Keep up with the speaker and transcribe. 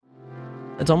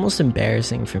it's almost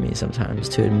embarrassing for me sometimes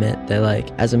to admit that, like,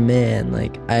 as a man,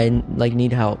 like, I like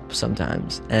need help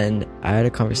sometimes. And I had a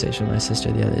conversation with my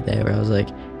sister the other day where I was like,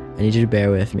 I need you to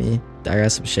bear with me. I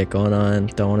got some shit going on.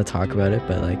 Don't want to talk about it,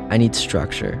 but like, I need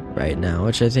structure right now,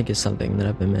 which I think is something that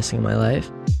I've been missing in my life.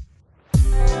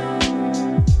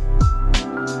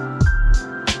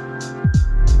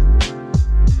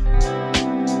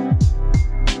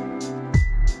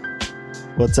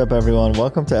 What's up, everyone?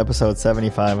 Welcome to episode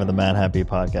 75 of the Mad Happy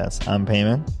Podcast. I'm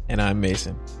Payman. And I'm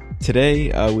Mason.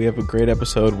 Today, we have a great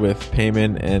episode with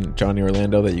Payman and Johnny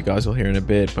Orlando that you guys will hear in a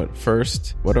bit. But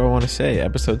first, what do I want to say?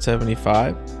 Episode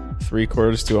 75,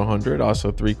 3/4 to 100,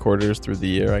 also 3/4 through the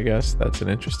year, I guess. That's an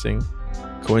interesting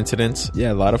coincidence.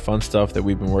 Yeah, a lot of fun stuff that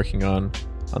we've been working on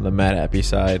the Mad Happy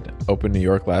side. Opened New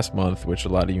York last month, which a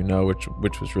lot of you know,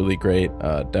 which was really great.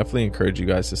 Definitely encourage you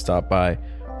guys to stop by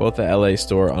both the LA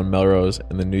store on Melrose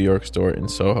and the New York store in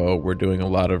Soho. We're doing a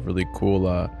lot of really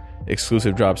cool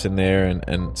exclusive drops in there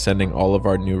and sending all of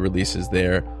our new releases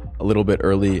there a little bit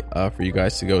early for you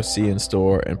guys to go see in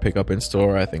store and pick up in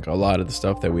store. I think a lot of the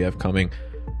stuff that we have coming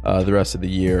the rest of the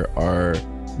year are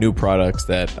new products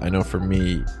that I know for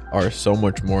me are so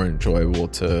much more enjoyable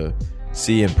to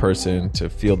see in person, to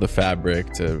feel the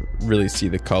fabric, to really see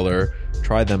the color,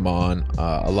 try them on.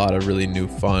 A lot of really new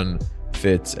fun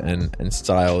fits and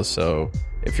styles. So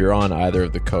if you're on either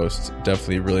of the coasts,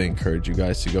 definitely really encourage you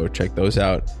guys to go check those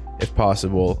out if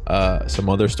possible. Some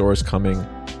other stores coming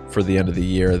for the end of the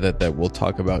year that we'll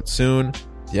talk about soon.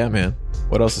 Yeah, man.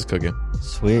 What else is cooking?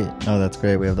 Sweet. No, that's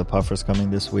great. We have the Puffers coming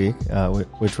this week,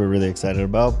 which we're really excited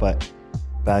about. But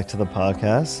back to the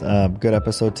podcast. Good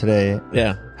episode today.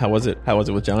 Yeah. How was it? How was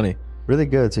it with Johnny? Really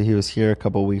good. So he was here a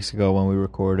couple weeks ago when we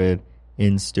recorded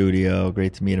in studio.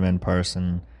 Great to meet him in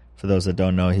person. For those that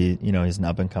don't know, he's an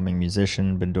up-and-coming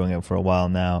musician, been doing it for a while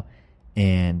now,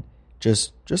 and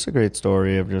just a great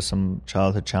story of just some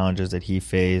childhood challenges that he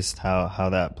faced, how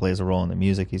that plays a role in the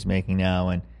music he's making now,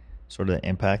 and sort of the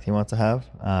impact he wants to have.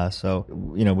 So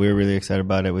we were really excited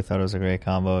about it. We thought it was a great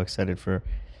combo. Excited for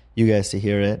you guys to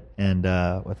hear it, and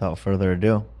without further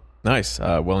ado. Nice.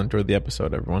 Well, enjoy the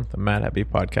episode, everyone. The Mad Happy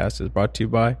Podcast is brought to you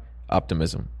by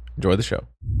Optimism. Enjoy the show.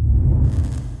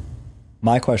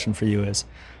 My question for you is,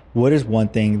 what is one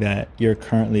thing that you're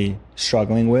currently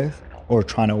struggling with or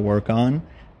trying to work on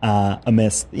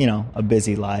amidst, a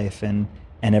busy life and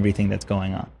everything that's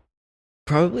going on?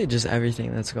 Probably just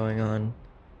everything that's going on.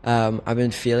 I've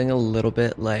been feeling a little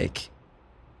bit like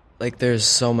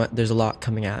there's a lot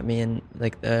coming at me, and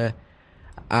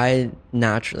I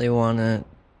naturally want to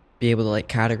be able to like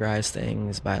categorize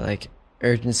things by like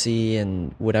urgency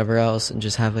and whatever else, and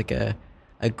just have like a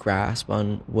grasp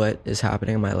on what is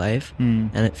happening in my life.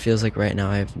 And it feels like right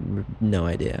now I have no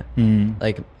idea.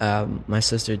 Like my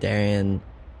sister Darian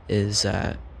is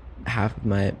half of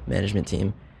my management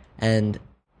team, and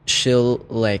she'll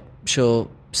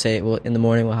say, well, in the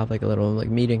morning we'll have like a little like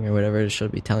meeting or whatever. She'll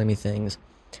be telling me things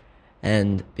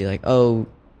and be like, oh,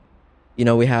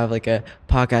 we have like a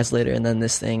podcast later, and then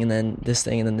this thing, and then this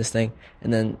thing, and then this thing,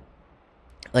 and then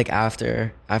like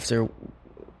after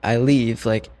I leave,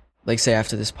 like say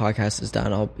after this podcast is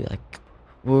done, I'll be like,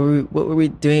 what were we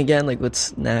doing again? Like,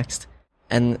 what's next?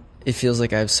 And it feels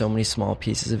like I have so many small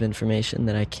pieces of information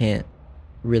that I can't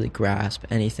really grasp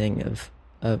anything of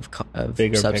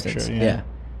bigger substance. Picture.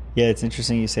 Yeah, it's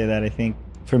interesting you say that. I think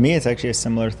for me, it's actually a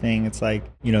similar thing. It's like,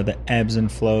 the ebbs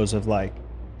and flows of like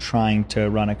trying to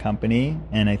run a company.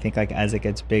 And I think like as it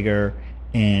gets bigger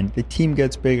and the team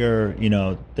gets bigger,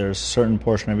 there's a certain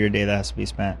portion of your day that has to be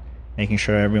spent making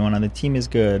sure everyone on the team is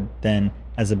good. Then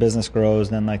as the business grows,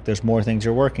 then like there's more things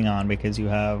you're working on because you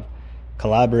have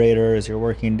collaborators, you're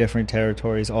working in different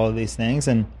territories, all of these things.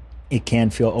 And it can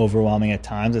feel overwhelming at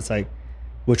times. It's like,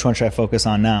 which one should I focus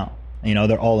on now?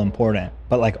 They're all important,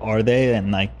 but like, are they?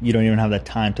 And like, you don't even have the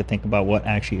time to think about what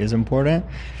actually is important.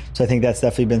 So I think that's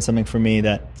definitely been something for me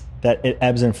that it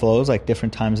ebbs and flows. Like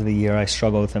different times of the year, I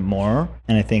struggle with it more.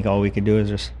 And I think all we could do is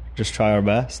just try our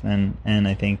best, and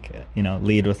I think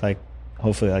lead with like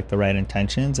hopefully like the right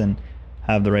intentions and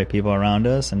have the right people around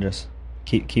us, and just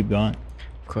keep going.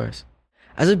 Of course,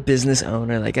 as a business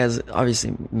owner, like as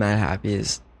obviously Mad Happy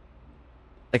is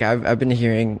like I've been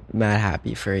hearing Mad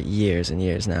Happy for years and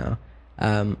years now.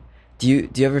 Do you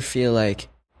ever feel like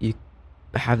you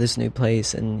have this new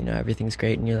place and everything's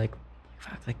great and you're like,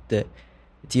 fuck, like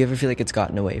do you ever feel like it's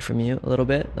gotten away from you a little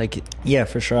bit? Like, yeah,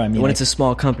 for sure. I mean, when it's a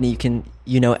small company, you can,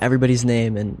 everybody's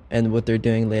name and what they're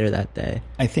doing later that day.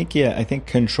 I think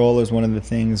control is one of the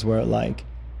things where like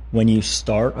when you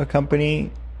start a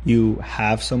company, you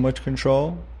have so much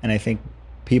control. And I think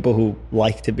people who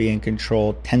like to be in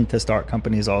control tend to start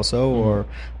companies also, or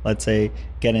let's say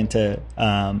get into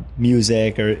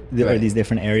music or these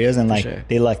different areas, and like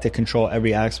they like to control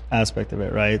every aspect of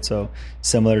it, right? So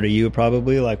similar to you,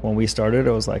 probably, like when we started,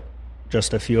 it was like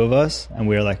just a few of us, and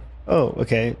we were like, oh,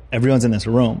 okay, everyone's in this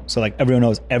room, so like everyone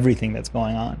knows everything that's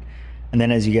going on. And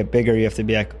then as you get bigger, you have to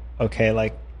be like, okay,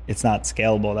 like it's not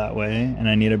scalable that way, and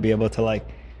I need to be able to like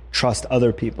trust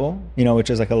other people, you know, which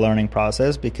is like a learning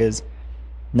process, because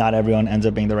not everyone ends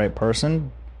up being the right person,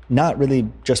 not really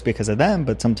just because of them,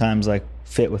 but sometimes like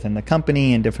fit within the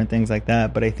company and different things like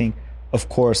that. But I think, of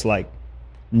course, like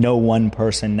no one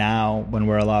person now, when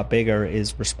we're a lot bigger,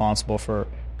 is responsible for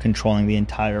controlling the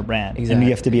entire brand. Exactly. And you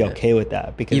have to be okay with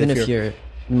that, because even if you're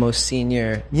most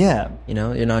senior, you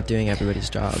know, you're not doing everybody's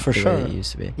job for sure. Way it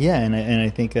used to be. Yeah, and I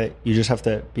think that you just have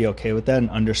to be okay with that and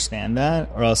understand that,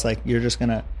 or else like you're just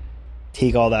gonna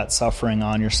take all that suffering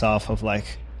on yourself of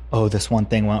like, oh, this one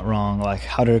thing went wrong. Like,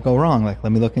 how did it go wrong? Like,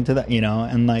 let me look into that, you know?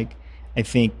 And like, I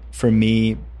think for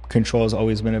me, control has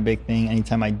always been a big thing.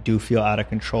 Anytime I do feel out of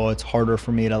control, it's harder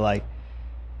for me to like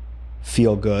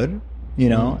feel good, you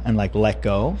know, and like let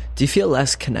go. Do you feel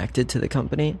less connected to the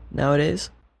company nowadays?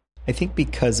 I think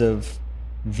because I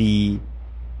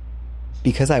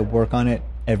work on it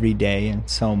every day and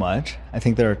so much, I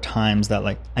think there are times that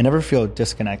like, I never feel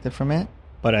disconnected from it,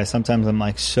 but I'm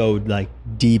like so like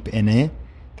deep in it,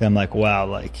 I'm like, wow,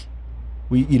 like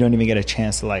you don't even get a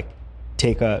chance to like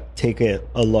take a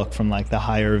look from like the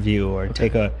higher view, or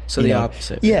take a, so the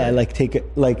opposite. Yeah. Really. Like take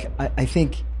it, like, I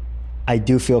think I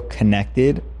do feel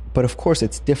connected, but of course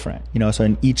it's different, you know? So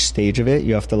in each stage of it,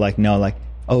 you have to like know like,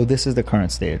 oh, this is the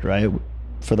current stage, right?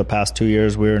 For the past 2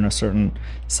 years, we were in a certain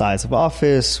size of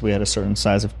office. We had a certain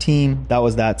size of team. That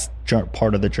was that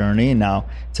part of the journey. And now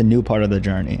it's a new part of the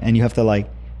journey, and you have to like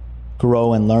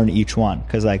grow and learn each one,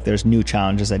 because like there's new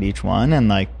challenges at each one, and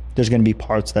like there's going to be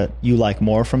parts that you like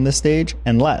more from this stage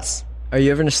and less. Are you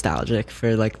ever nostalgic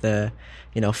for like the,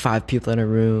 you know, 5 people in a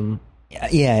room?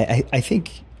 Yeah, I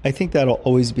think that'll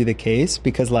always be the case,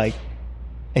 because like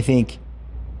I think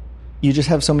you just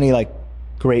have so many like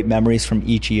great memories from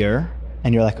each year,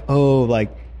 and you're like, oh, like,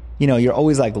 you know, you're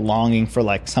always like longing for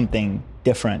like something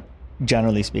different,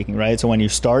 generally speaking, right? So when you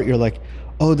start, you're like,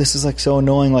 oh, this is like so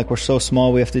annoying, like we're so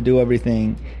small, we have to do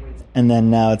everything. And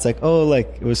then now it's like, oh,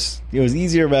 like it was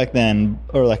easier back then,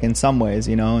 or like in some ways,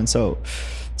 you know? And so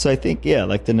I think, yeah,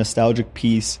 like the nostalgic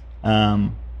piece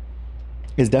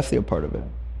is definitely a part of it.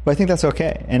 But I think that's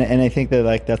okay. And I think that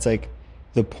like that's like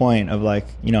the point of like,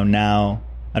 you know, now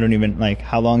I don't even like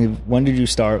when did you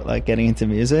start like getting into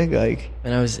music? Like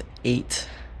when I was 8.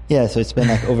 Yeah, so it's been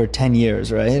like over 10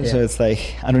 years, right? Yeah. So it's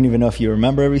like, I don't even know if you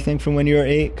remember everything from when you were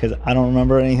 8, because I don't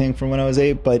remember anything from when I was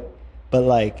 8, but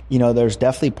like, you know, there's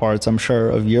definitely parts, I'm sure,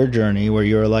 of your journey where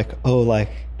you're like, oh, like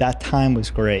that time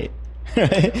was great.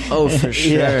 Right? Oh, for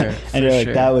sure. Yeah. And you're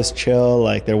like, that was chill.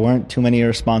 Like there weren't too many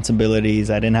responsibilities.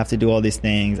 I didn't have to do all these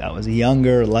things. I was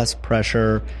younger, less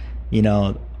pressure, you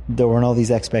know, there weren't all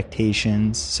these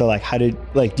expectations. So like,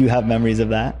 do you have memories of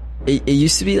that? It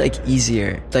used to be like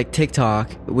easier, like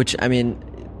TikTok, which I mean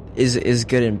is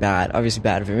good and bad. Obviously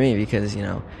bad for me, because, you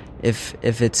know, if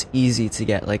it's easy to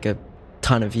get like a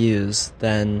ton of views,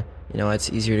 then, you know,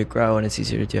 it's easier to grow and it's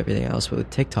easier to do everything else. But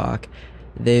with TikTok,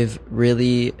 they've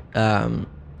really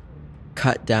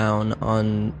cut down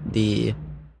on the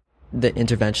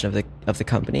intervention of the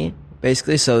company,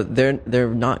 basically. So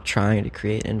they're not trying to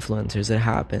create influencers. It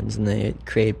happens, and they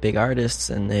create big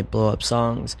artists and they blow up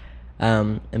songs.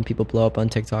 And people blow up on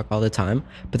TikTok all the time,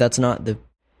 but it's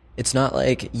not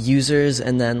like users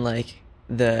and then like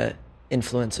the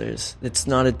influencers. It's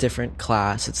not a different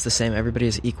class. It's the same. Everybody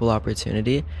has equal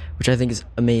opportunity, which I think is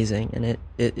amazing. And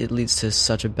it leads to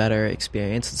such a better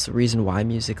experience. It's the reason why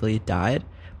Musical.ly died.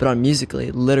 But on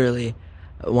Musical.ly, literally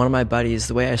one of my buddies,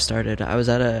 the way I started, I was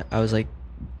like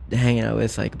hanging out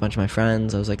with like a bunch of my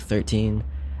friends. I was like 13,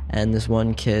 and this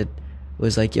one kid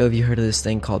was like, yo, have you heard of this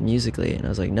thing called Musical.ly? And I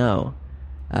was like, no.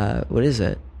 What is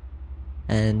it?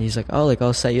 And he's like, oh, like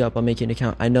I'll set you up, I'll make you an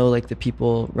account. I know like the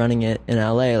people running it in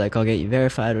LA, like I'll get you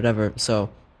verified, whatever.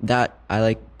 So that I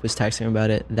like was texting him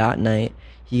about it that night.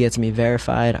 He gets me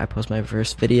verified. I post my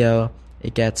first video.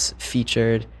 It gets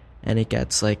featured, and it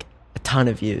gets like a ton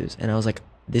of views. And I was like,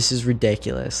 this is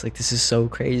ridiculous. Like this is so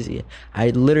crazy. I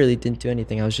literally didn't do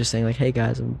anything. I was just saying like, hey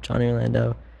guys, I'm Johnny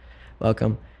Orlando,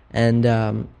 welcome.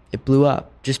 And it blew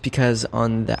up just because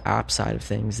on the app side of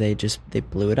things, they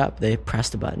blew it up. They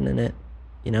pressed a button and it,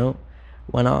 you know,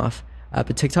 went off.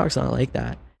 But TikTok's not like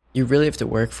that. You really have to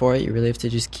work for it. You really have to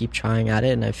just keep trying at it.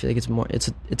 And I feel like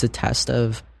it's a test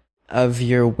of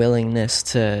your willingness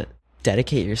to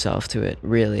dedicate yourself to it,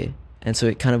 really. and so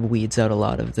it kind of weeds out a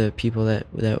lot of the people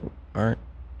that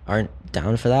aren't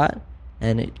down for that,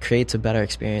 and it creates a better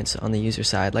experience on the user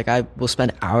side. Like, I will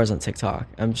spend hours on TikTok.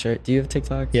 I'm sure. Do you have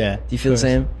TikTok? Yeah. Do you feel the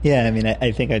same? Yeah, I mean,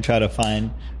 I think I try to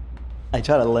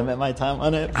limit my time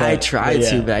on it. I try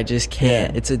to, but I just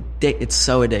can't. Yeah. It's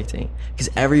so addicting because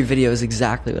every video is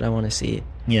exactly what I want to see.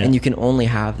 Yeah. And you can only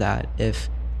have that if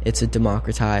it's a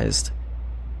democratized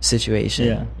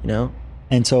situation, you know?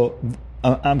 And so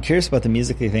I'm curious about the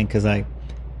Musical.ly thing, because like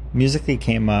Musical.ly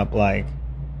came up like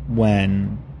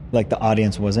when like the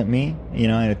audience wasn't me, you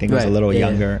know, and I think it was a little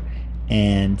younger.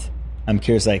 And I'm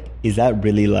curious, like, is that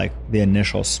really like the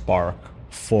initial spark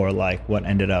for like what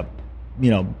ended up,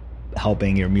 you know,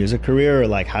 helping your music career? Or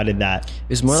like, how did that, it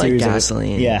was more like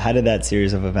gasoline. How did that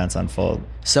series of events unfold?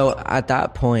 So at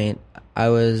that point, I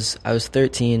was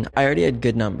 13. I already had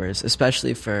good numbers,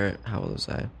 especially for, how old was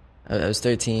I? I was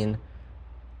 13,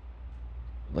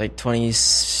 like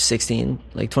 2016,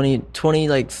 like 20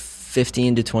 like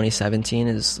 15 to 2017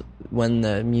 is when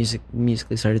the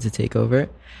Musical.ly started to take over.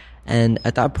 And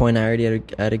at that point, I already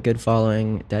had a good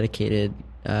following, dedicated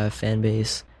fan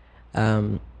base.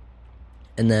 And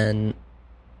then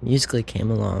Musical.ly came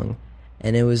along,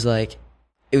 and it was like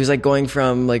going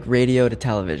from like radio to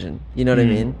television. You know what I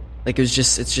mean? Like, it's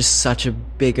just such a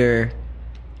bigger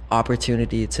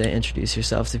opportunity to introduce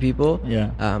yourself to people.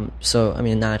 Yeah. So I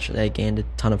mean, naturally, I gained a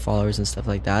ton of followers and stuff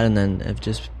like that, and then I've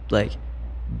just like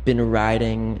been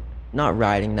not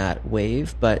riding that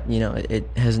wave, but you know, it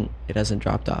hasn't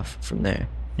dropped off from there.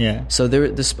 Yeah. So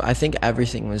I think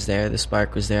everything was there. The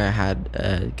spark was there. I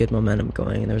had good momentum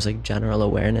going, and there was like general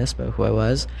awareness about who I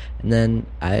was. And then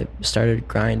I started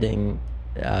grinding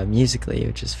Musical.ly,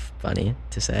 which is funny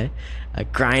to say,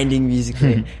 grinding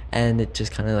Musical.ly, and it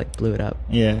just kind of like blew it up.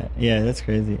 Yeah, that's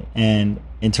crazy. And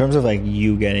in terms of like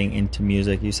you getting into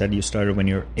music, you said you started when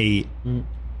you were 8.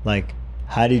 Like,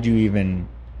 how did you even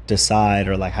decide,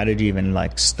 or like how did you even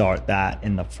like start that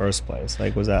in the first place?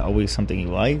 Like, was that always something you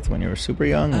liked when you were super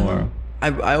young? Or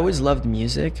I always loved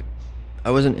music.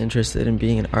 I wasn't interested in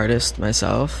being an artist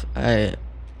myself. I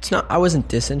wasn't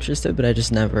disinterested, but I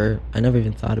never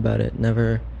even thought about it.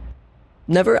 Never,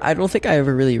 I don't think I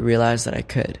ever really realized that I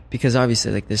could, because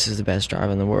obviously, like, this is the best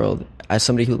job in the world. As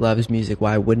somebody who loves music,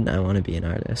 why wouldn't I want to be an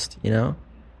artist, you know?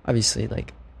 Obviously,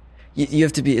 like, you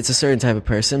have to be, it's a certain type of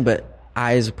person, but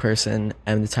I, as a person,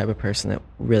 am the type of person that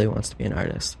really wants to be an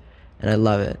artist, and I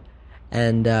love it.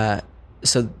 And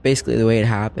so basically the way it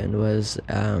happened was,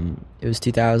 it was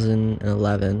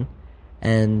 2011,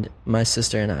 and my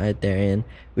sister and I, Darian,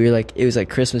 we were like, it was like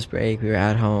Christmas break, we were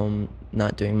at home,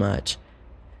 not doing much,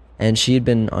 and she had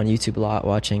been on YouTube a lot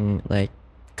watching like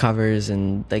covers,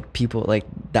 and like people, like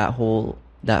that whole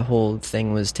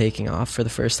thing was taking off for the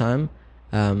first time,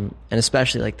 and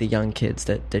especially like the young kids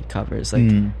that did covers,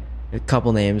 like a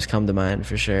couple names come to mind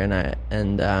for sure.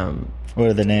 And what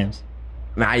are the names?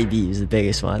 Matty B was the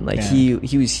biggest one. Like, he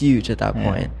was huge at that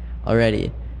point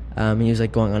already. He was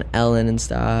like going on Ellen and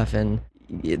stuff, and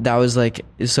that was like,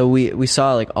 so we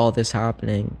saw like all this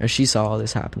happening, or she saw all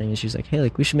this happening, and she was like, hey,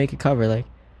 like, we should make a cover. Like,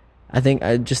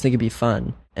 I just think it'd be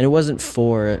fun. And it wasn't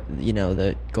for, you know,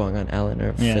 the going on Ellen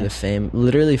or for the fame.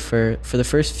 Literally for the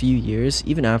first few years,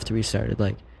 even after we started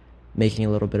like making a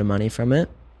little bit of money from it,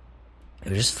 it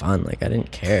was just fun. Like, I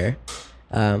didn't care.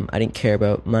 I didn't care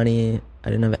about money. I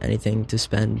didn't have anything to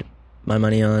spend my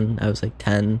money on. I was like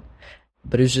 10,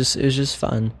 but it was just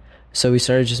fun. So we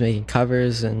started just making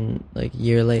covers, and like a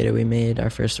year later we made our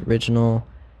first original,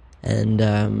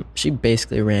 and she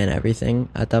basically ran everything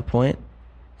at that point,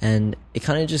 and it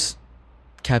kind of just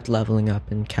kept leveling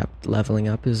up.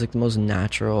 It was like the most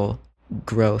natural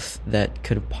growth that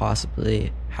could have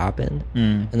possibly happened.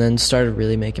 And then started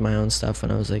really making my own stuff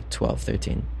when I was like 12,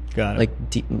 13. Got it.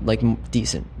 Like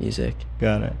decent music.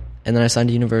 Got it. And then I signed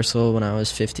to Universal when I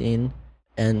was 15,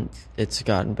 and it's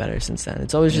gotten better since then.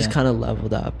 It's always just kind of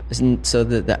leveled up. And so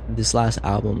this last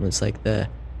album was like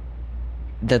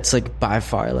that's like by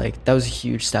far, like, that was a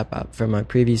huge step up from my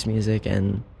previous music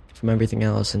and from everything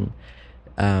else. And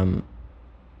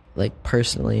like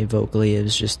personally, vocally, it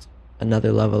was just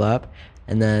another level up.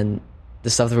 And then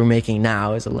the stuff that we're making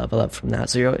now is a level up from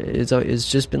that. So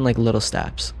it's just been like little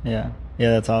steps. Yeah,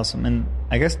 that's awesome. And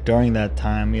I guess during that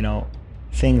time, you know,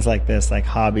 things like this, like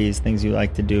hobbies, things you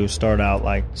like to do, start out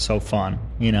like so fun,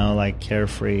 you know, like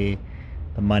carefree.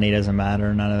 The money doesn't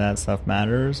matter. None of that stuff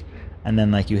matters. And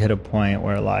then like you hit a point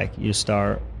where like you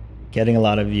start getting a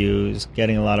lot of views,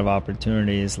 getting a lot of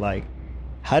opportunities. Like,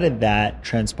 how did that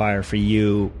transpire for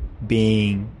you,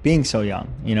 being so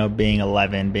young, you know, being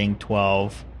 11, being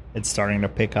 12, it's starting to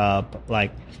pick up?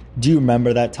 Like, do you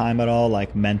remember that time at all?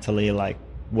 Like mentally, like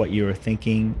what you were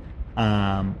thinking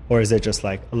or is it just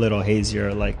like a little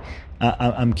hazier? Like,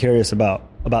 I'm curious about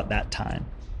that time.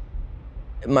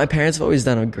 My parents have always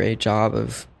done a great job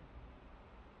of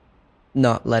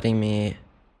not letting me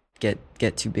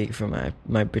get too big for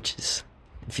my britches,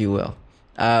 if you will.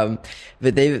 But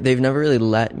they've never really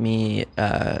let me,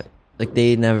 like,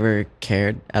 they never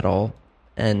cared at all,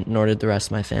 and nor did the rest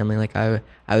of my family. Like, I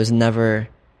was never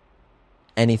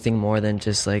anything more than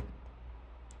just like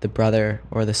the brother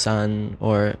or the son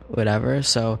or whatever.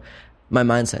 So my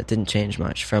mindset didn't change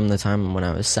much from the time when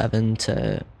I was 7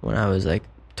 to when I was like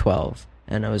 12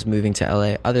 and I was moving to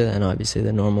LA, other than obviously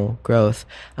the normal growth.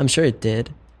 I'm sure it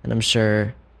did, and I'm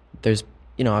sure there's,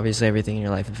 you know, obviously everything in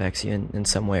your life affects you in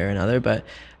some way or another, but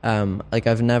like,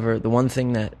 I've never, the one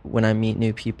thing that when I meet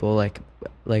new people, like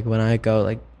when I go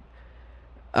like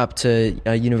up to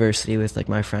a university with like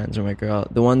my friends or my girl,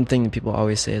 the one thing that people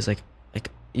always say is like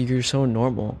you're so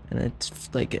normal. And it's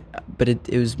like, but it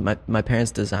was my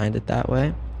parents designed it that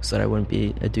way so that I wouldn't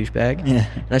be a douchebag. Yeah.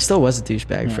 And I still was a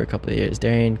douchebag for a couple of years.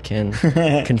 Darian can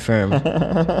confirm.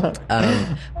 But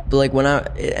like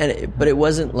but it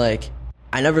wasn't like,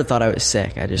 I never thought I was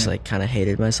sick. I just like kind of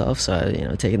hated myself. So I, you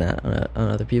know, taking that on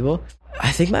other people.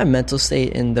 I think my mental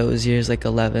state in those years, like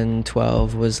 11,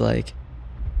 12, was like,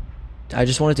 I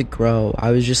just wanted to grow.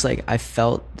 I was just like, I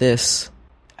felt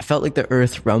like the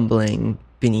earth rumbling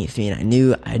beneath me, and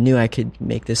I knew I could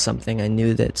make this something. I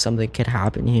knew that something could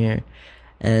happen here.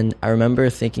 And I remember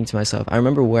thinking to myself, I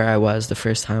remember where I was the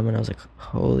first time when I was like,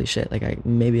 holy shit, like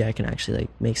maybe I can actually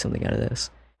like make something out of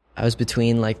this. I was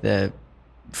between like the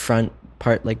front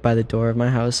part, like by the door of my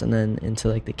house, and then into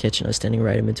like the kitchen. I was standing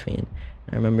right in between.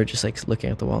 And I remember just like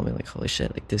looking at the wall and being like, holy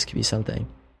shit, like this could be something.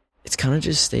 It's kind of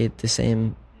just stayed the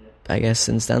same, I guess,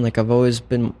 since then. Like,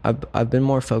 I've been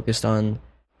more focused on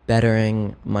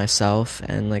bettering myself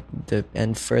and like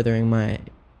and furthering my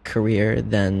career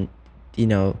than, you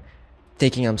know,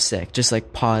 thinking I'm sick. Just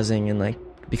like pausing and like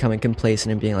becoming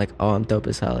complacent and being like, oh, I'm dope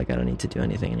as hell, like I don't need to do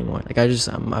anything anymore. Like I just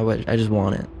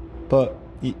want it. But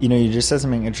you know, you just said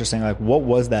something interesting. Like, what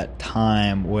was that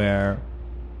time where,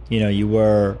 you know, you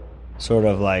were sort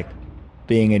of like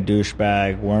being a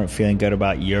douchebag, weren't feeling good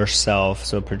about yourself,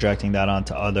 so projecting that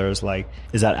onto others? Like,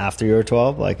 is that after you were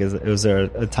 12? Like, was there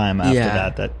a time after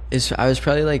that? I was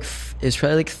probably like, it was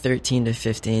probably like 13 to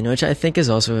 15, which I think is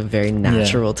also a very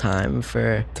natural time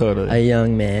for a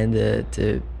young man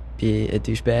to be a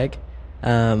douchebag.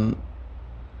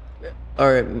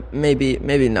 Or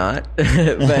maybe not,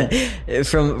 but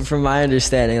from my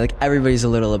understanding, like everybody's a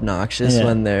little obnoxious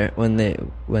when they're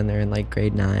in like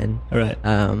grade 9, right?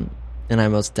 And I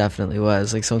most definitely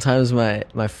was. Like sometimes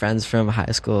my friends from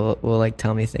high school will like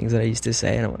tell me things that I used to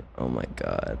say, and I'm like, oh my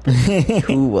god,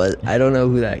 like, I don't know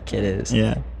who that kid is.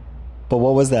 Yeah, but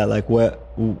what was that like?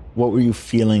 What were you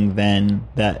feeling then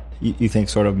that you think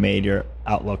sort of made your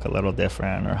outlook a little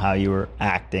different, or how you were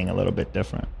acting a little bit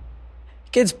different?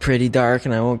 It gets pretty dark,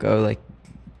 and I won't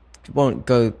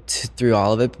go through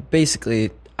all of it, but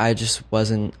basically I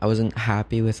wasn't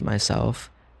happy with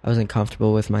myself. I wasn't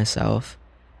comfortable with myself,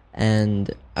 and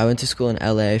I went to school in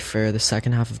LA for the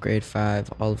second half of grade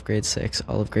 5, all of grade 6,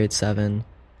 all of grade 7,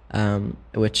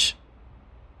 which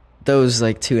those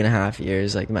like 2.5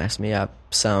 years like messed me up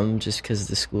some, just because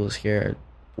the schools here are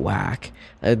whack,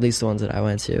 at least the ones that I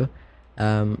went to.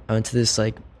 I went to this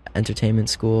like entertainment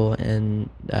school in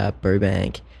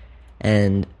Burbank,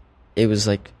 and it was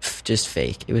like just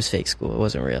fake. It was fake school. It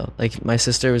wasn't real. Like my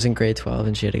sister was in grade 12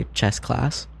 and she had a chess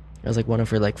class. It was like one of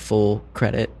her like full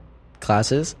credit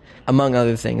classes, among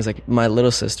other things. Like my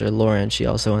little sister Lauren, she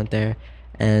also went there,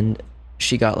 and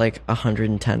she got like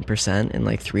 110% in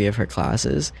like 3 of her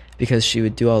classes, because she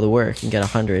would do all the work and get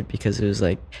 100, because it was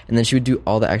like, and then she would do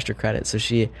all the extra credit.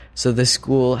 So the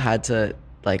school had to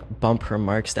like bump her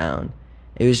marks down.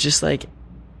 It was just like, it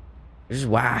was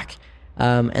whack.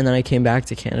 And then I came back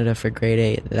to Canada for grade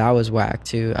 8. That was whack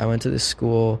too. I went to this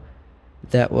school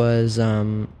that was,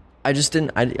 I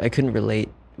couldn't relate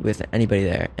with anybody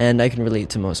there. And I can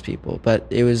relate to most people, but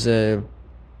it was a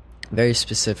very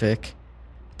specific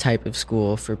type of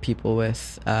school for people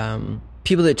with,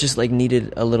 people that just like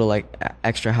needed a little like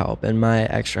extra help. And my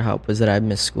extra help was that I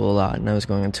missed school a lot, and I was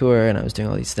going on tour and I was doing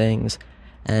all these things.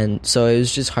 And so it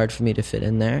was just hard for me to fit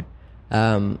in there.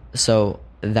 So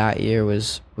that year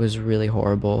was really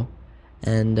horrible.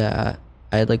 And, I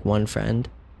had like one friend,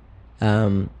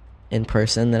 in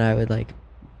person that I would like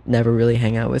never really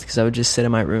hang out with, because I would just sit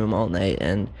in my room all night.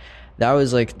 And that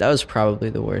was probably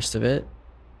the worst of it.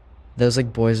 That was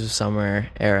like Boys of Summer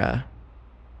era,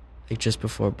 like just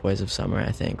before Boys of Summer,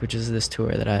 I think, which is this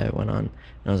tour that I went on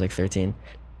when I was like 13.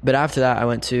 But after that, I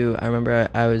remember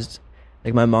I was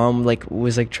Like my mom like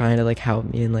was like trying to like help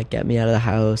me and like get me out of the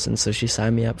house, and so she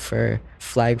signed me up for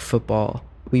flag football.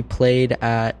 We played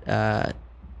at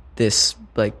this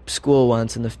like school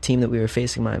once, and the team that we were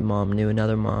facing, my mom knew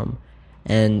another mom,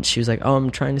 and she was like, "Oh, I'm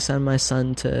trying to send my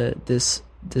son to this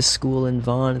school in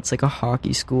Vaughan. It's like a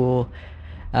hockey school."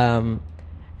 And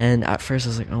at first I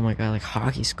was like, "Oh my god, like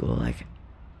hockey school! Like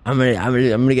I'm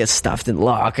gonna get stuffed in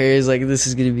lockers. Like this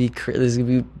is gonna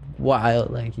be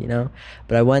wild, like, you know."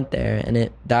 But I went there, and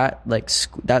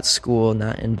that school and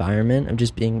that environment of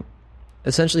just being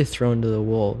essentially thrown to the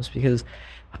wolves, because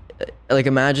like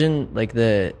imagine like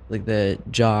the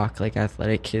jock, like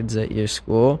athletic kids at your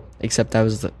school, except that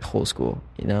was the whole school,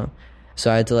 you know.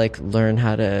 So I had to like learn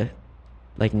how to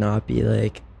like not be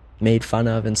like made fun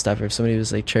of and stuff. Or if somebody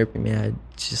was like chirping me, I'd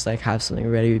just like have something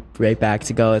ready right back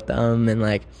to go at them. And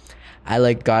like I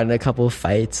like got in a couple of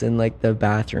fights in like the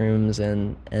bathrooms,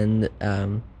 and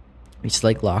we just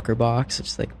like locker box,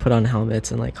 just like put on helmets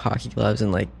and like hockey gloves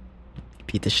and like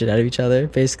beat the shit out of each other,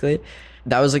 basically.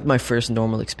 That was like my first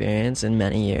normal experience in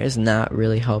many years, and that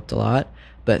really helped a lot.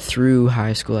 But through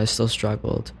high school I still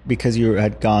struggled, because you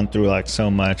had gone through like so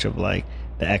much of like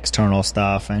the external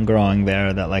stuff and growing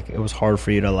there, that like it was hard for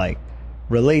you to like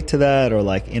relate to that or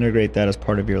like integrate that as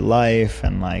part of your life.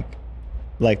 And like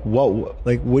what do you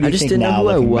think now? I just didn't know who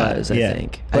I was. I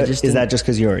think. Is that just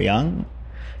because you were young?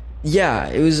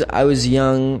 Yeah, I was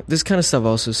young. This kind of stuff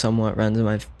also somewhat runs in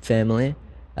my family.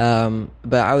 But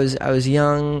I was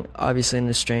young, obviously in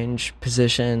a strange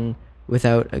position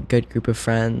without a good group of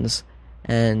friends.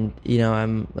 And, you know,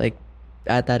 I'm like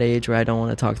at that age where I don't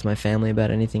want to talk to my family about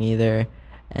anything either.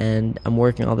 And I'm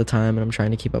working all the time, and I'm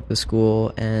trying to keep up with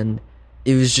school. And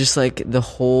it was just like the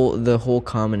whole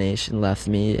combination left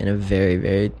me in a very,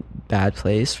 very bad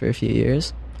place for a few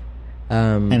years.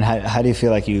 And how do you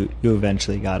feel like you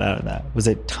eventually got out of that? Was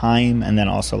it time, and then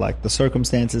also like the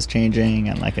circumstances changing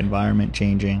and like environment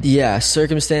changing? Yeah,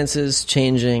 circumstances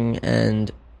changing, and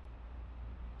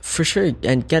for sure,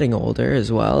 and getting older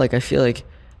as well. Like I feel like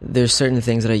there's certain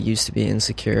things that I used to be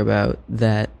insecure about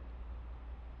that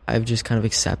I've just kind of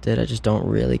accepted. I just don't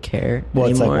really care anymore.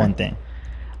 What's like one thing?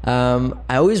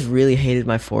 I always really hated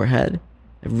my forehead.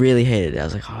 I really hated it. I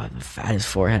was like, oh, I have the fattest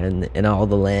forehead in all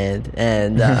the land.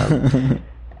 And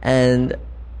and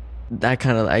that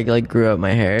kind of, I like grew out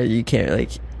my hair. You can't like,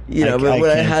 you know, but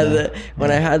when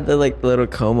I had the like little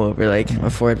comb over, like my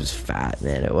forehead was fat,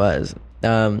 man, it was.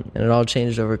 And it all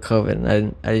changed over COVID,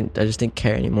 and I just didn't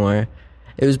care anymore.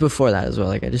 It was before that as well.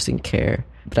 Like I just didn't care.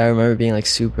 But I remember being like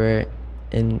super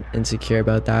insecure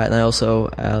about that. And I also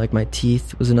like my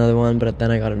teeth was another one, but then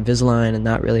I got Invisalign, and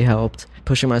that really helped.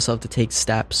 Pushing myself to take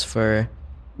steps for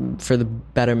the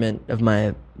betterment of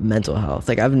my mental health.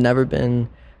 Like I've never been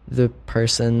the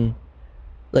person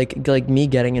like me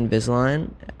getting Invisalign,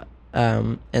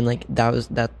 and like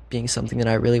that being something that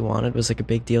I really wanted was like a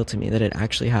big deal to me that it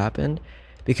actually happened,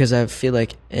 because I feel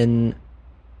like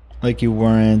like you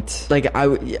weren't like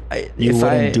you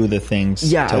wouldn't do the things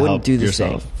to I wouldn't do the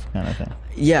yourself thing. Kind of thing.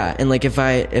 Yeah, and like if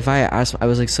I asked, I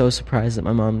was like so surprised that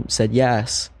my mom said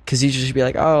yes, because you should be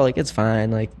like, oh, like it's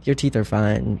fine, like your teeth are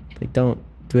fine, like don't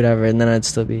do whatever, and then I'd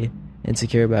still be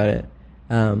insecure about it.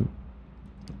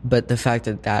 But the fact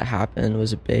that happened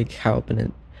was a big help, and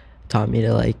it taught me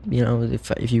to like, you know,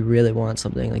 if you really want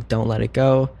something, like don't let it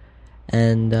go.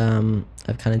 And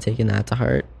I've kind of taken that to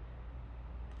heart.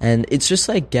 And it's just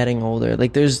like getting older.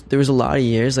 Like there was a lot of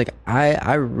years like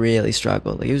I really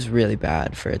struggled. Like it was really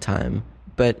bad for a time.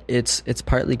 But it's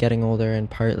partly getting older and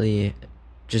partly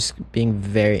just being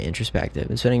very introspective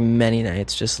and spending many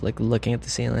nights just like looking at the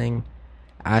ceiling,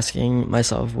 asking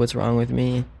myself what's wrong with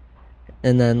me,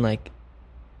 and then like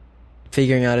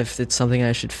figuring out if it's something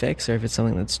I should fix or if it's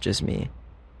something that's just me.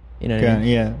 You know what I mean?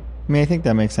 Yeah. I mean, I think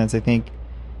that makes sense. I think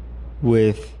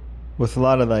with a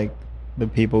lot of like the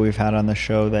people we've had on the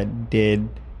show that did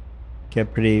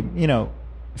get pretty, you know,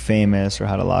 famous or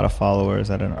had a lot of followers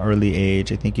at an early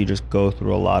age, I think you just go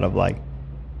through a lot of like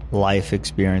life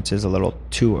experiences a little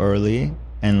too early,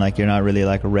 and like you're not really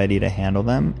like ready to handle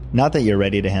them. Not that you're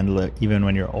ready to handle it even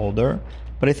when you're older,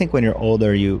 but I think when you're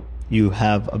older you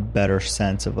have a better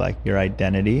sense of like your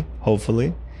identity,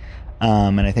 hopefully.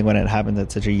 And I think when it happens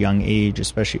at such a young age,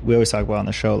 especially, we always talk about on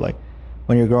the show, like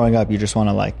when you're growing up you just want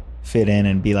to like fit in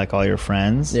and be like all your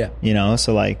friends. Yeah. You know,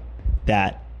 so like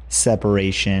that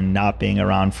separation, not being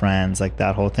around friends, like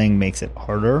that whole thing makes it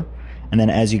harder. And then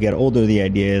as you get older, the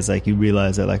idea is like you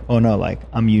realize that like, oh no, like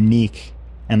I'm unique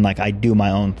and like I do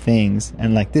my own things,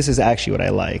 and like this is actually what I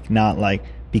like, not like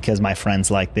because my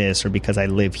friends like this or because I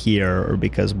live here or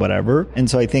because whatever. And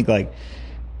so I think like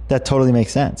that totally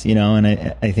makes sense, you know. And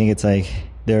I think it's like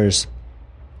there's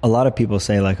a lot of people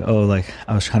say like, oh, like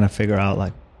I was trying to figure out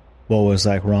like what was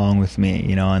like wrong with me,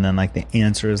 you know, and then like the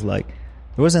answer is like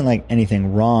there wasn't like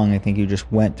anything wrong. I think you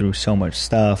just went through so much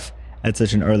stuff at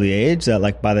such an early age that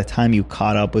like by the time you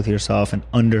caught up with yourself and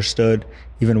understood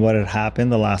even what had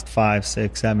happened the last 5,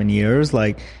 6, 7 years,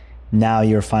 like now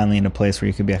you're finally in a place where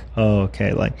you could be like, oh,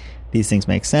 okay, like these things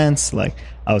make sense. Like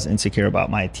I was insecure about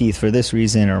my teeth for this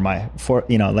reason, or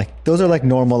you know, like those are like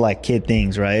normal like kid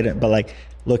things, right? But like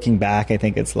looking back, I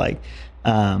think it's like,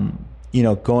 you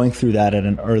know, going through that at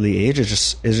an early age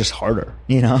is just harder,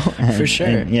 you know? And, for sure.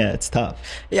 And yeah, it's tough.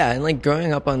 Yeah, and like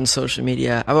growing up on social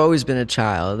media, I've always been a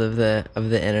child of the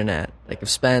internet. Like I've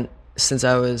spent, since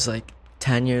I was like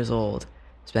 10 years old,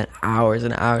 spent hours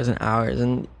and hours and hours,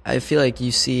 and I feel like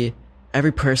you see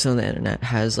every person on the internet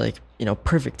has like, you know,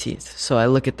 perfect teeth. So I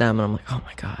look at them and I'm like, oh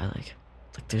my god, like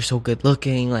they're so good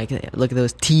looking. Like look at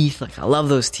those teeth. Like I love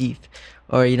those teeth.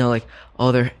 Or, you know, like,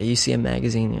 oh, you see a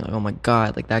magazine, you're like, oh my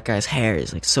god, like that guy's hair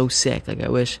is like so sick. Like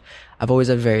I've always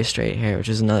had very straight hair, which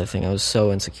is another thing I was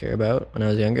so insecure about when I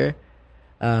was younger,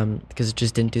 because it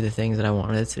just didn't do the things that I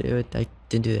wanted it to do. It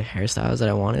didn't do the hairstyles that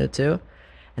I wanted it to.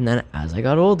 And then as I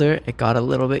got older, it got a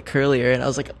little bit curlier, and I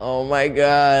was like, oh my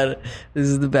god, this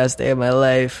is the best day of my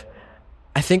life.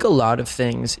 I think a lot of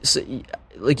things, so,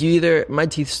 like my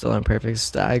teeth still aren't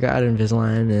perfect. I got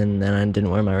Invisalign, and then I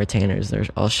didn't wear my retainers. They're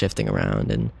all shifting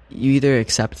around, and you either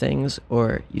accept things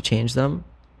or you change them.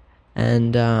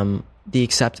 And the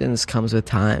acceptance comes with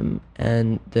time,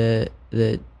 and the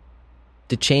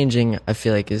changing, I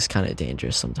feel like, is kind of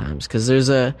dangerous sometimes, because there's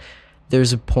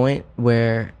a point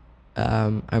where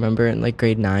I remember in like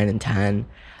grade 9 and 10,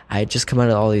 I had just come out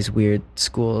of all these weird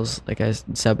schools, like I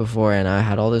said before, and I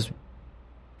had all these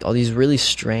really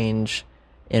strange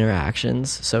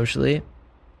interactions socially.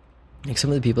 Like some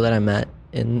of the people that I met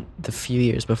in the few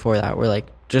years before that were like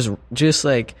just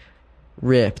like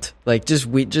ripped, like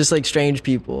just like strange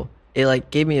people. It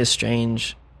like gave me a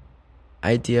strange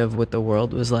idea of what the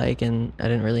world was like, and I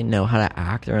didn't really know how to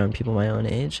act around people my own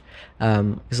age,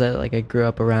 because I grew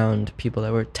up around people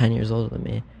that were 10 years older than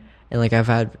me, and like I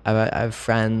have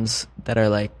friends that are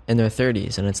like in their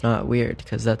 30s, and it's not weird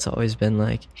because that's always been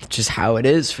like just how it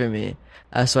is for me.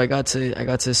 So I got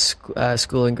to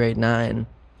school in grade 9,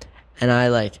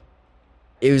 and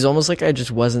it was almost like I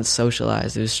just wasn't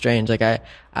socialized. It was strange. Like I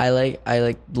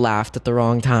laughed at the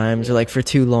wrong times, or like for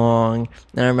too long.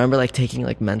 And I remember like taking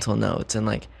like mental notes and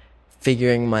like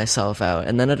figuring myself out.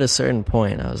 And then at a certain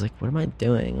point, I was like, what am I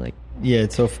doing? Like, yeah,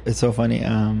 it's so funny.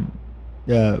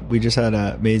 We just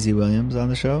had Maisie Williams on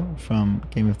the show from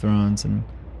Game of Thrones and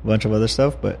a bunch of other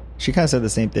stuff, but she kind of said the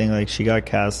same thing. Like she got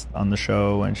cast on the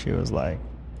show when she was like,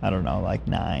 I don't know, like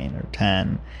 9 or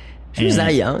 10. She was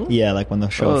that young? Yeah, like when the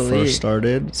show first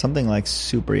started, something like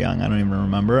super young. I don't even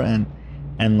remember.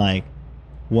 And like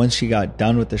once she got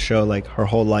done with the show, like her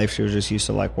whole life she was just used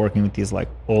to like working with these like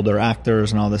older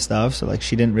actors and all this stuff. So like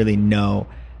she didn't really know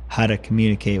how to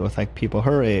communicate with like people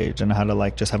her age and how to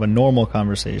like just have a normal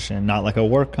conversation, not like a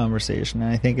work conversation.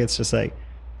 And I think it's just like,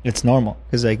 it's normal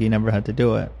because like you never had to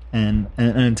do it, and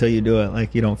until you do it,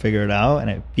 like you don't figure it out, and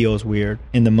it feels weird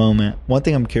in the moment. One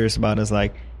thing I'm curious about is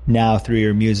like now through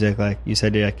your music, like you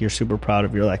said, like you're super proud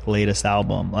of your like latest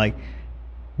album. Like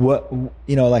what,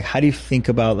 you know, like how do you think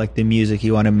about like the music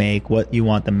you want to make, what you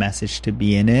want the message to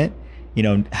be in it, you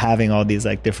know, having all these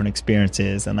like different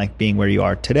experiences and like being where you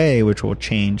are today, which will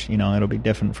change, you know, it'll be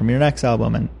different from your next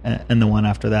album and the one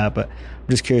after that. But I'm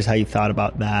just curious how you thought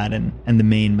about that and the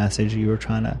main message you were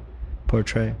trying to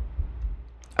portray.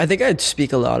 I think I'd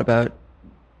speak a lot about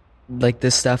like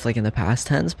this stuff like in the past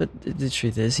tense, but the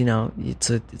truth is, you know, it's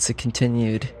a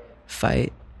continued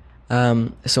fight.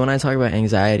 So when I talk about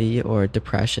anxiety or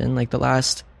depression, like the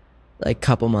last like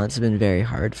couple months have been very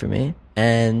hard for me,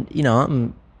 and you know,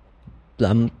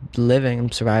 I'm living,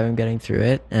 I'm surviving, getting through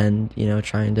it, and you know,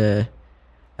 trying to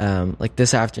like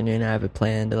this afternoon I have a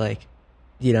plan to like,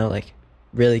 you know, like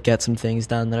really get some things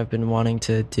done that I've been wanting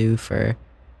to do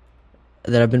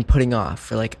that I've been putting off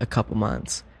for like a couple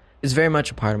months. It's very much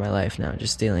a part of my life now,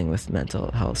 just dealing with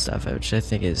mental health stuff, which I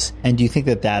think is. And do you think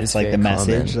that that's like the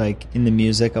message, like in the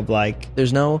music of like?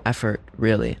 There's no effort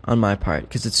really on my part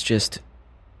because it's just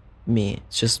me.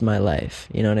 It's just my life.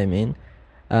 You know what I mean?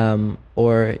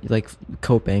 Or like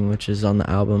Coping, which is on the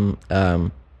album,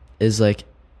 is like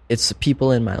it's the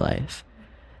people in my life,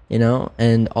 you know,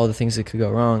 and all the things that could go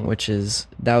wrong.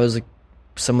 That was like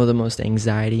some of the most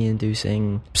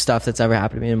anxiety-inducing stuff that's ever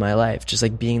happened to me in my life. Just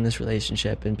like being in this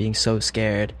relationship and being so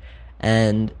scared,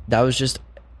 and that was just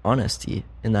honesty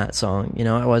in that song. You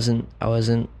know, I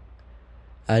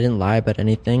didn't lie about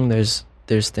anything. There's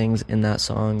things in that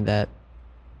song that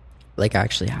like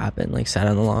actually happened. Like sat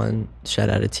on the lawn, shed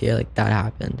out a tear, like that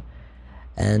happened.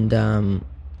 And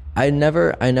I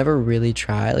never really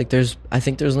tried. Like I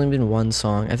think there's only been one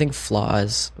song. I think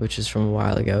Flaws, which is from a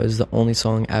while ago, is the only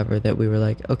song ever that we were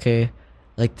like, okay,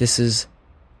 like this is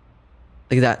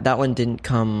like that one didn't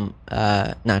come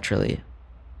naturally.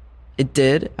 It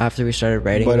did after we started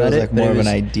writing but about it was like more of an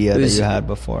idea that you had had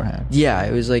beforehand. Yeah,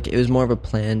 it was more of a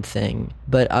planned thing.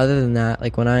 But other than that,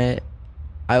 like when I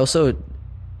also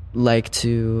like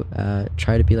to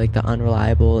try to be like the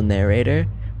unreliable narrator,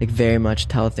 like very much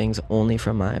tell things only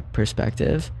from my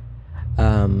perspective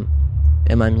in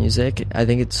my music. I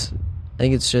think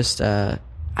it's just I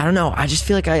don't know, I just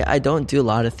feel like I don't do a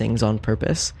lot of things on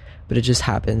purpose, but it just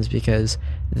happens because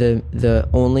the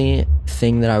only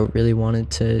thing that I really wanted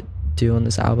to do on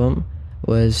this album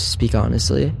was speak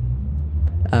honestly,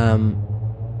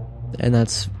 and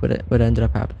that's what ended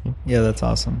up happening. Yeah, that's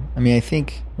awesome. I mean, I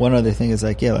think one other thing is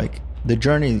like, yeah, like the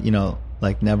journey, you know,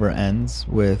 like never ends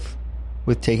with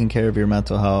taking care of your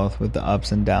mental health, with the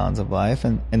ups and downs of life,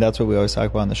 and that's what we always talk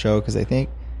about on the show, because I think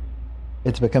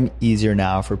it's become easier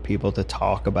now for people to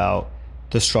talk about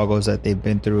the struggles that they've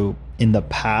been through in the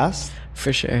past.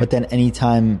 For sure. But then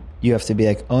anytime you have to be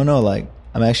like, oh no, like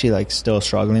I'm actually like still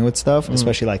struggling with stuff,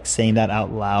 especially like saying that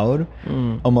out loud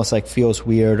almost like feels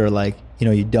weird, or like, you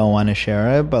know, you don't want to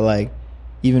share it. But like,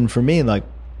 even for me, like,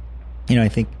 you know, I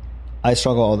think I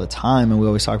struggle all the time, and we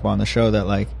always talk about on the show that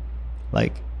like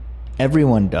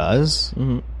everyone does.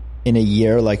 In a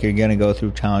year, like you're going to go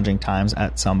through challenging times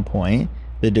at some point.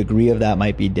 The degree of that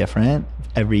might be different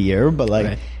every year, but like,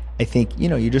 right. I think, you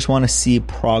know, you just want to see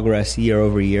progress year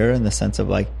over year, in the sense of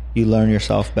like, you learn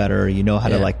yourself better, you know how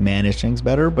to like manage things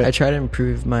better. But I try to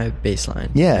improve my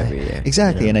baseline every year.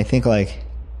 Exactly. You know? And I think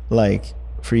like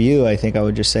for you, I think I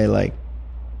would just say like,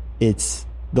 it's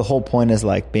the whole point is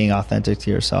like being authentic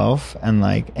to yourself, and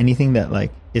like anything that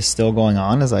like is still going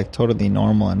on is like totally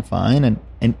normal and fine.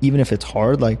 And even if it's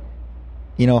hard, like,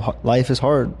 you know, life is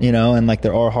hard, you know, and like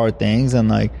there are hard things, and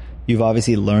like you've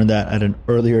obviously learned that at an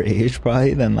earlier age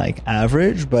probably than like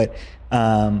average. But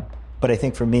I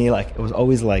think for me, like it was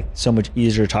always like so much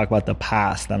easier to talk about the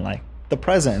past than like the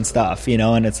present and stuff, you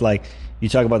know. And it's like you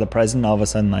talk about the present, all of a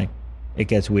sudden like it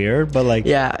gets weird. But like,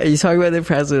 yeah, you talk about the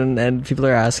present and people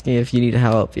are asking if you need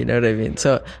help, you know what I mean?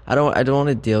 So I don't want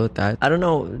to deal with that. I don't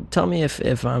know, tell me if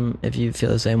you feel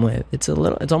the same way. It's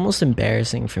almost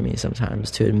embarrassing for me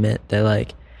sometimes to admit that,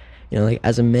 like, you know, like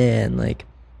as a man, like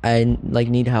I like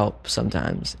need help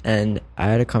sometimes. And I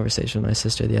had a conversation with my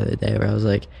sister the other day where I was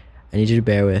like, I need you to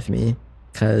bear with me,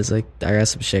 because like I got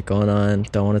some shit going on,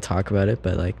 don't want to talk about it,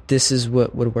 but like this is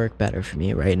what would work better for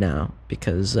me right now,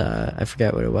 because I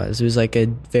forget what it was. It was like a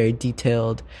very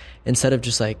detailed, instead of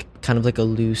just like kind of like a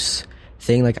loose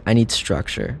thing, like I need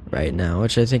structure right now,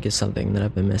 which I think is something that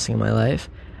I've been missing in my life.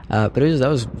 But that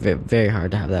was very, very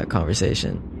hard to have that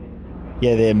conversation.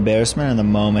 Yeah, the embarrassment in the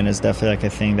moment is definitely like a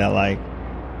thing that like,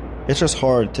 it's just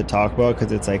hard to talk about,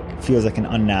 because it's like feels like an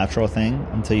unnatural thing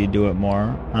until you do it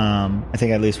more. I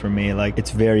think at least for me, like it's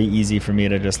very easy for me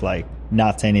to just like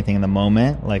not say anything in the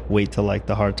moment, like wait till like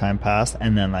the hard time passed,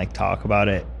 and then like talk about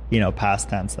it, you know, past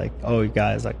tense, like, oh, you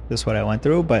guys, like this is what I went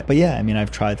through. But yeah, I mean,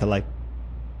 I've tried to like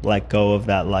let go of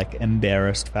that like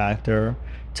embarrassed factor,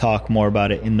 talk more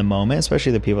about it in the moment,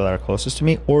 especially the people that are closest to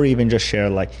me, or even just share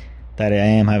like that I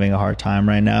am having a hard time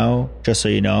right now, just so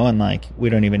you know. And like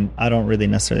I don't really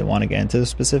necessarily want to get into the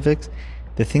specifics.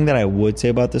 The thing that I would say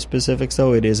about the specifics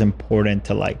though, it is important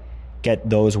to like get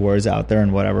those words out there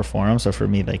in whatever form. So for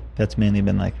me, like that's mainly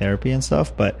been like therapy and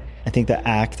stuff, but I think the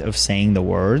act of saying the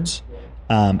words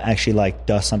actually like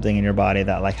does something in your body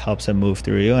that like helps it move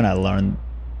through you. And I learned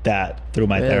that through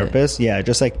my therapist. Yeah,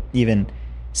 just like even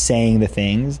saying the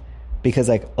things, because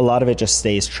like a lot of it just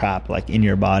stays trapped like in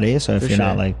your body. So if you're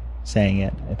not like saying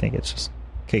it, I think it's just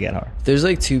could get hard. There's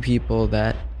like two people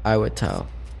that I would tell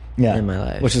in my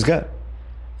life, which is good.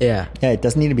 Yeah, it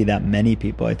doesn't need to be that many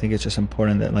people. I think it's just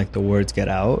important that like the words get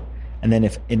out, and then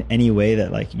if in any way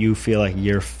that like you feel like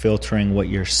you're filtering what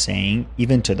you're saying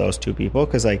even to those two people,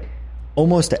 because like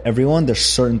almost to everyone there's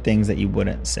certain things that you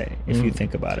wouldn't say if you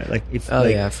think about it, like if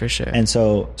yeah, for sure. And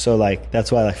so like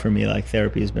that's why like for me like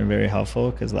therapy has been very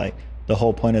helpful, because like the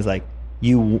whole point is like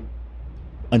you,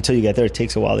 until you get there, it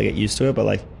takes a while to get used to it, but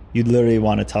like you literally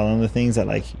want to tell them the things that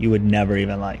like you would never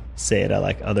even like say to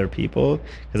like other people,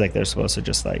 because like they're supposed to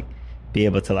just like be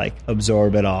able to like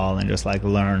absorb it all and just like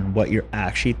learn what you're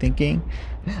actually thinking.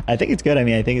 I think it's good. I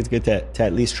mean, I think it's good to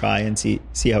at least try and see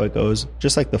how it goes,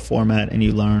 just like the format, and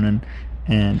you learn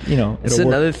and you know, it's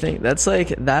another thing that's like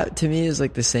that to me is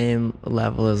like the same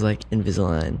level as like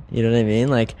Invisalign, you know what I mean?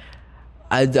 Like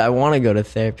I want to go to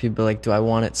therapy, but like, do I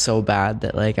want it so bad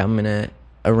that like I'm gonna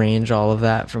arrange all of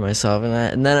that for myself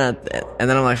and then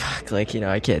I'm like, fuck, like,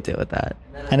 I can't deal with that.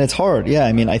 And it's hard. Yeah,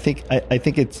 I mean, I think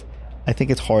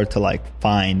it's hard to like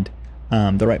find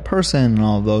the right person and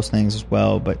all of those things as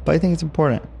well. But I think it's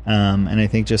important. And I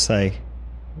think just like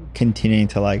continuing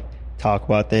to like talk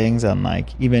about things and like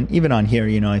even on here,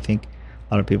 I think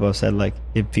a lot of people have said like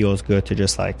it feels good to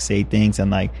just like say things, and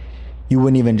like you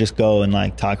wouldn't even just go and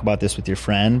like talk about this with your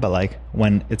friend, but like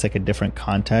when it's like a different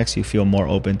context, you feel more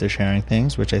open to sharing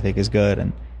things, which I think is good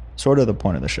and sort of the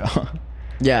point of the show.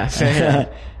 Yeah, fair enough.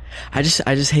 I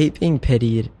just hate being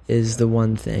pitied is the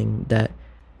one thing that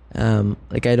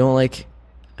like I don't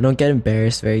get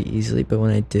embarrassed very easily, but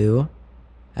when I do,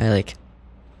 I like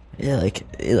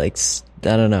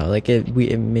I don't know, like it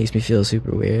makes me feel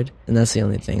super weird, and that's the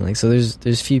only thing. Like, so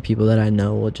there's few people that I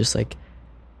know will just like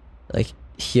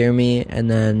hear me and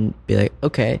then be like,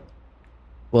 okay,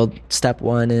 well, step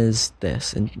one is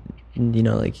this, and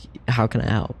like, how can I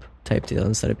help type deal,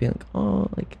 instead of being like, oh,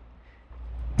 like,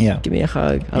 yeah, give me a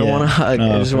hug. I don't want a hug.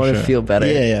 No, I just want to feel better.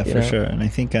 Yeah, for sure. And I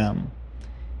think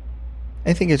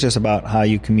it's just about how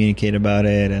you communicate about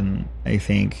it, and I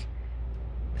think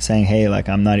saying, hey, like,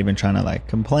 I'm not even trying to like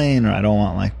complain, or I don't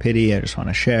want like pity, I just want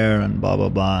to share, and blah blah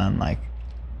blah, and like,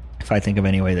 if I think of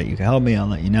any way that you can help me, I'll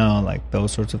let you know. Like,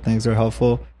 those sorts of things are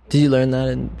helpful. Did you learn that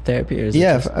in therapy? Or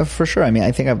is for sure. I mean,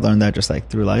 I think I've learned that just like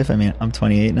through life. I mean, I'm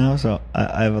 28 now, so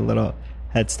I have a little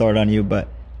head start on you, but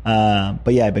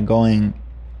yeah, I've been going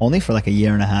only for like a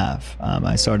year and a half.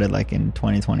 I started like in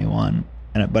 2021,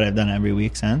 but I've done it every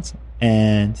week since.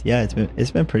 And yeah,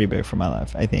 it's been pretty big for my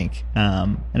life, I think.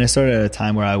 And I started at a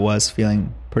time where I was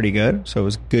feeling pretty good, so it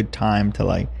was a good time to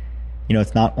like,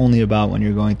 it's not only about when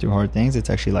you're going through hard things, it's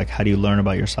actually like, how do you learn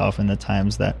about yourself in the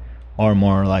times that are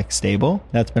more like stable?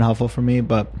 That's been helpful for me.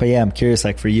 But yeah, I'm curious,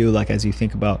 like for you, like as you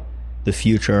think about the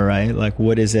future, right? Like,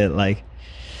 what is it like,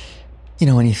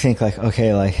 when you think like,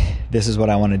 okay, like this is what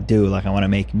I want to do, like I want to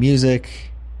make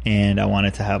music and I want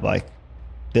it to have like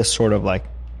this sort of like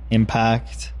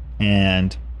impact,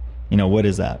 and what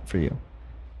is that for you?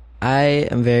 I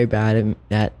am very bad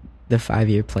at the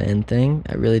 5-year plan thing.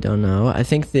 I really don't know. I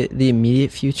think the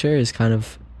immediate future is kind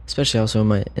of, especially also in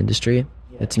my industry,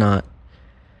 it's not,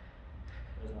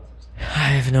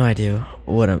 I have no idea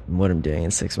what I'm doing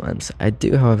in 6 months. I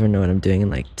do, however, know what I'm doing in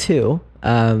like 2.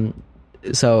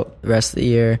 So the rest of the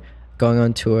year, going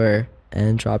on tour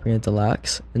and dropping a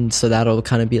deluxe, and so that'll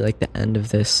kind of be like the end of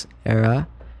this era,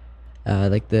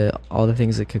 like all the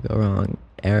things that could go wrong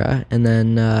era, and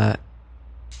then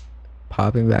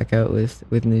popping back out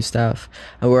with new stuff.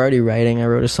 And we're already writing. I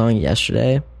wrote a song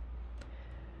yesterday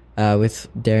with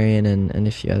Darian and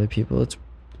a few other people. It's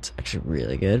actually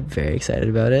really good. Very excited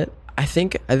about it. I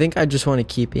think I just want to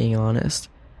keep being honest,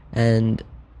 and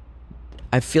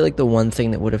I feel like the one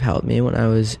thing that would have helped me when I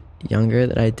was younger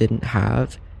that I didn't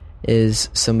have is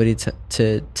somebody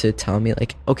to tell me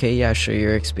like, okay, yeah, sure,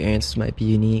 your experiences might be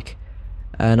unique,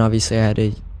 and obviously I had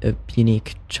a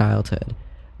unique childhood,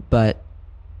 but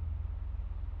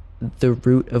the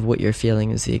root of what you're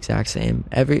feeling is the exact same.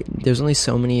 There's only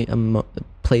so many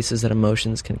places that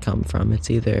emotions can come from.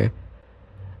 It's either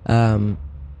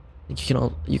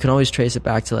you can always trace it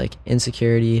back to like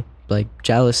insecurity, like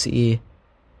jealousy,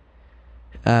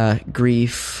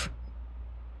 grief,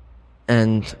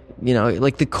 and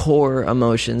like the core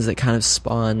emotions that kind of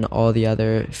spawn all the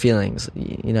other feelings,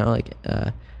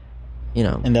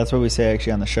 and that's what we say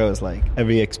actually on the show, is like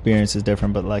every experience is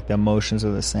different, but like the emotions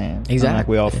are the same. Exactly. And like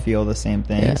we all feel the same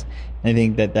things. Yeah. And I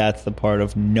think that's the part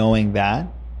of knowing that,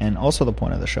 and also the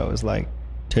point of the show is like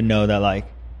to know that like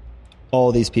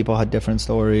all these people had different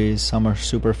stories. Some are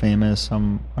super famous,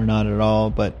 some are not at all,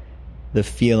 but the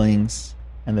feelings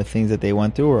and the things that they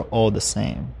went through are all the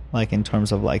same, like in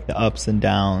terms of like the ups and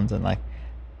downs, and like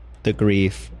the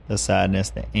grief, the sadness,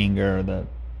 the anger, the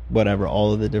whatever,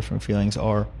 all of the different feelings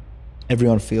are,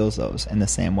 everyone feels those in the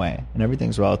same way, and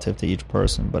everything's relative to each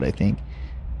person. But I think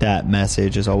that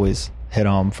message is always hit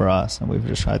home for us, and we've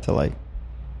just tried to like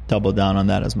double down on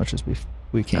that as much as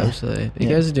we can. Absolutely. You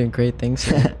guys are doing great things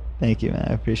here. Thank you, man.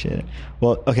 I appreciate it.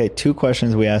 Well, okay, 2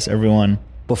 questions we ask everyone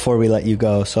before we let you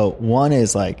go. So one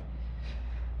is like,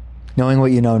 knowing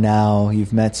what you know now,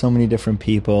 you've met so many different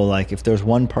people, like if there's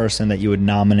one person that you would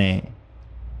nominate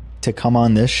to come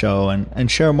on this show and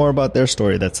share more about their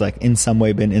story that's like in some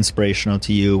way been inspirational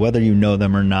to you, whether you know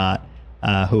them or not,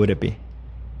 who would it be?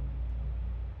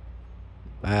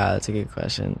 Wow, that's a good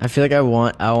question. I feel like I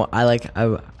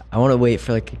want to wait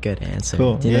for like a good answer.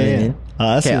 Cool. Do you know what I mean?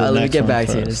 Okay, let me get back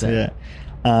to you in a second.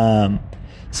 Yeah.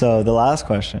 So the last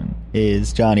question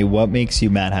is, Johnny, what makes you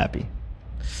mad happy?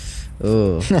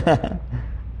 Ooh.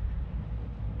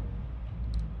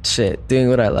 Shit, doing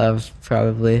what I love,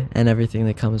 probably, and everything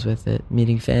that comes with it.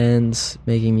 Meeting fans,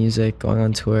 making music, going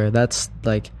on tour. That's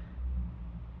like,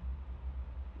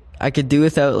 I could do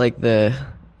without like the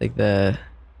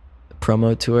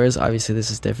promo tours. Obviously, this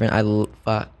is different.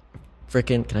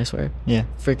 Freaking, can I swear? Yeah.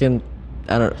 Freaking,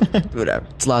 I don't, whatever.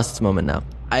 It's lost its moment now.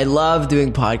 I love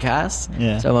doing podcasts.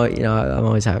 Yeah. So I'm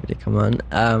always happy to come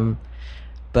on.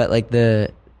 But like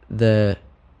the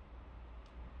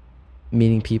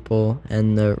meeting people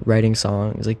and the writing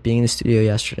songs, like being in the studio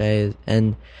yesterday,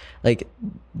 and like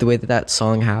the way that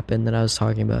song happened that I was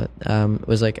talking about,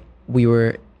 was like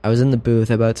I was in the booth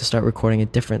about to start recording a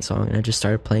different song, and I just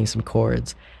started playing some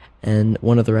chords, and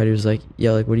one of the writers was like,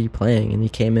 yo, like, what are you playing? And he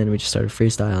came in and we just started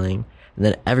freestyling, and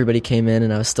then everybody came in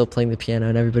and I was still playing the piano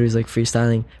and everybody was like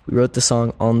freestyling. We wrote the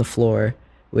song on the floor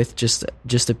with just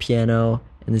a piano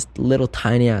in this little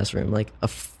tiny ass room, like a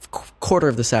quarter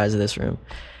of the size of this room.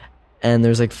 And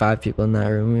there's like 5 people in that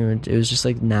room. It was just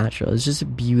like natural. It's just a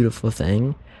beautiful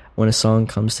thing when a song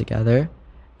comes together.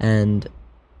 And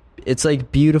it's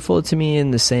like beautiful to me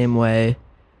in the same way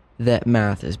that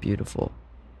math is beautiful.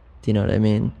 Do you know what I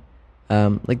mean?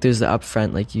 Like there's the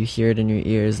upfront, like you hear it in your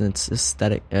ears and it's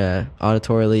aesthetic,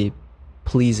 auditorily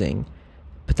pleasing.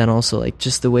 But then also like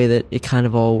just the way that it kind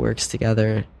of all works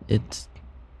together. It's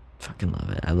fucking love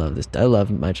it. I love this. I love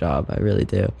my job. I really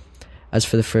do. As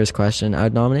for the first question, I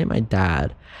would nominate my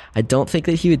dad. I don't think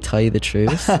that he would tell you the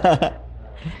truth.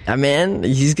 Man,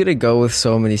 he's going to go with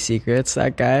so many secrets,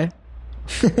 that guy.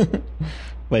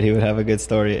 But he would have a good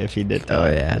story if he did tell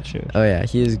the truth. Oh yeah,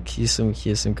 he has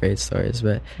some great stories.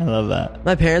 But I love that.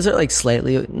 My parents are like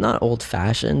slightly, not old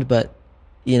fashioned, but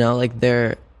you know, like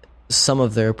some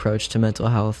of their approach to mental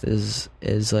health is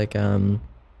like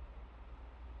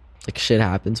shit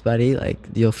happens, buddy. Like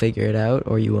you'll figure it out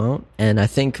or you won't. And I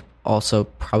think also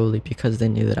probably because they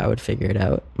knew that I would figure it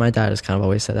out. My dad has kind of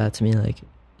always said that to me, like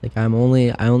I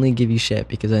only give you shit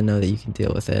because I know that you can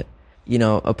deal with it. You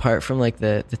know, apart from like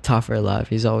the tougher love,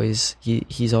 he's always, you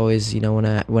know,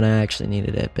 when I actually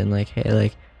needed it, been like, hey,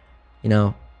 like, you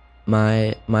know,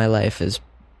 my life has,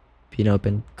 you know,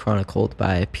 been chronicled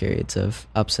by periods of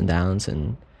ups and downs,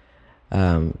 and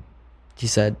he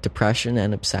said depression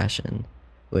and obsession,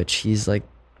 which he's like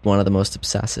one of the most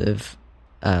obsessive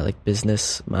like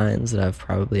business minds that I've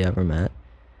probably ever met.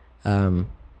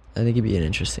 I think it'd be an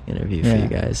interesting interview for you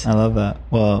guys. I love that.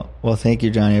 Well, thank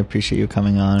you, Johnny. I appreciate you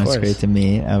coming on. It's great to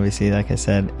meet. Obviously, like I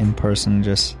said, in person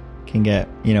just can get,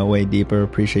 you know, way deeper.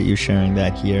 Appreciate you sharing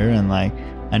that here. And like,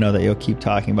 I know that you'll keep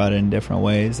talking about it in different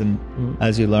ways. And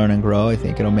as you learn and grow, I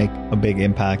think it'll make a big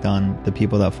impact on the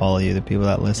people that follow you, the people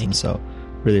that listen. So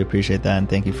really appreciate that. And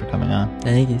thank you for coming on.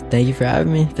 Thank you. Thank you for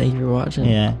having me. Thank you for watching.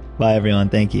 Yeah. Bye, everyone.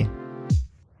 Thank you.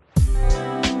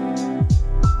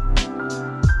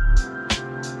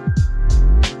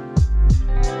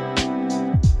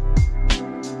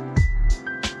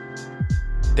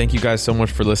 Thank you guys so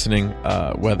much for listening,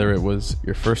 whether it was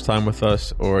your first time with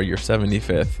us or your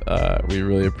 75th. We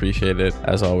really appreciate it.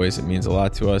 As always, it means a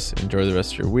lot to us. Enjoy the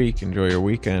rest of your week. Enjoy your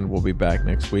weekend. We'll be back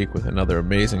next week with another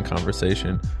amazing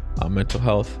conversation on mental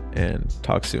health, and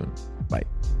talk soon. Bye.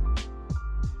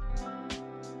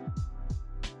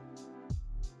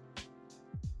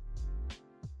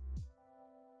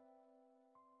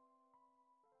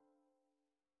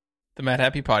 The Mad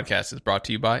Happy Podcast is brought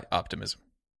to you by Optimism.